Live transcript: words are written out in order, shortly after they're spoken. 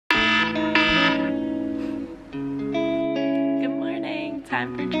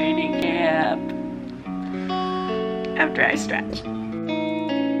time for training camp. After I stretch.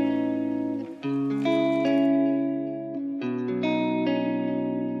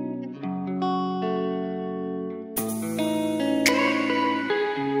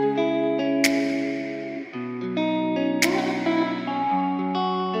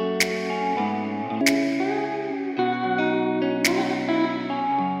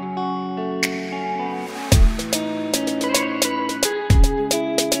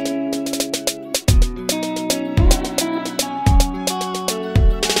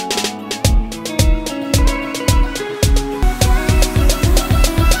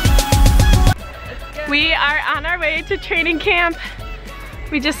 We are on our way to training camp.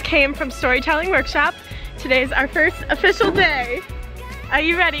 We just came from storytelling workshop. Today's our first official day. Are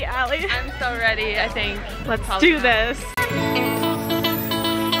you ready, Allie? I'm so ready, I think. Let's do this.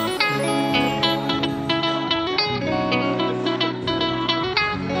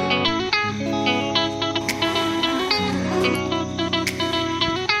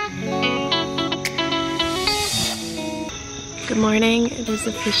 Good morning. It is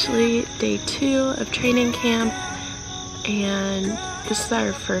officially day 2 of training camp, and this is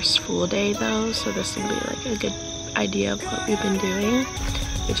our first full day though, so this will be like a good idea of what we've been doing.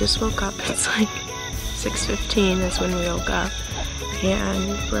 We just woke up. It's like 6:15 is when we woke up,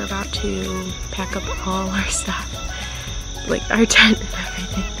 and we're about to pack up all our stuff, like our tent and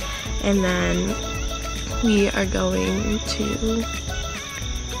everything, and then we are going to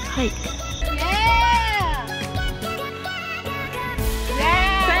hike.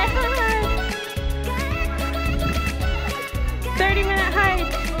 30-minute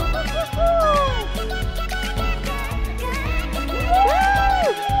hike.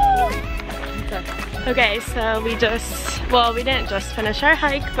 Okay, so we didn't just finish our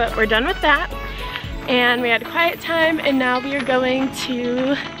hike, but we're done with that. And we had a quiet time, and now we are going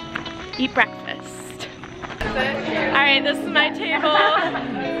to eat breakfast. Alright, this is my table.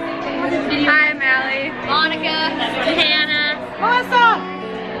 Hi, I'm Allie. Monica. Hannah.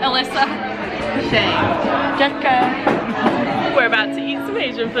 Alyssa. Shay. Jessica. We're about to eat some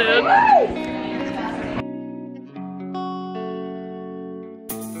Asian food.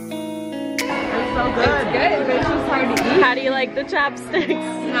 It's so good. It's good, but it's just hard to eat. How do you like the chopsticks?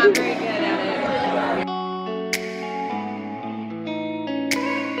 Not very good at it.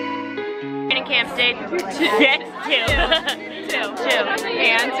 Training camp day 2.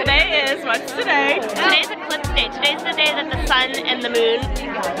 And today is, what's today? Today's eclipse day. Today's the day that the sun and the moon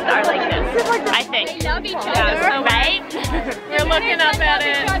are like this, I think. They love each other. Yeah, so right? We're looking up at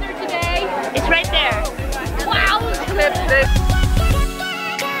it. Today. It's right there. Wow.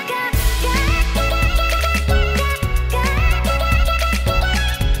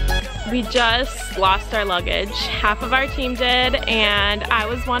 We just lost our luggage. Half of our team did, and I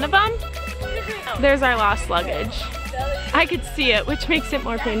was one of them. There's our lost luggage. I could see it, which makes it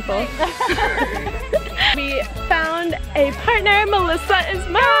more painful. We found a partner. Melissa is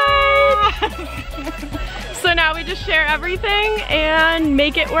mine! So now we just share everything and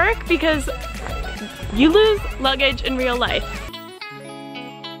make it work, because you lose luggage in real life.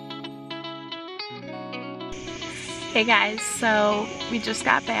 Hey guys, so we just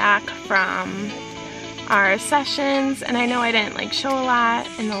got back from our sessions, and I know I didn't like show a lot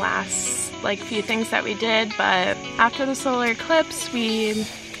in the last few things that we did, but after the solar eclipse we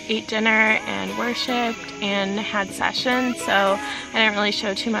ate dinner and worshipped and had sessions, so I didn't really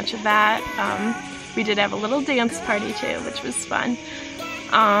show too much of that. We did have a little dance party too, which was fun.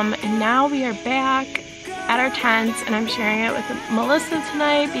 And now we are back at our tents, and I'm sharing it with Melissa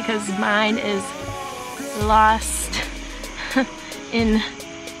tonight because mine is lost in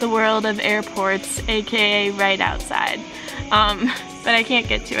the world of airports, aka right outside. But I can't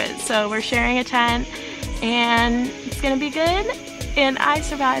get to it, so we're sharing a tent, and it's gonna be good. And I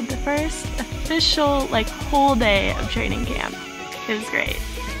survived the first official whole day of training camp. It was great.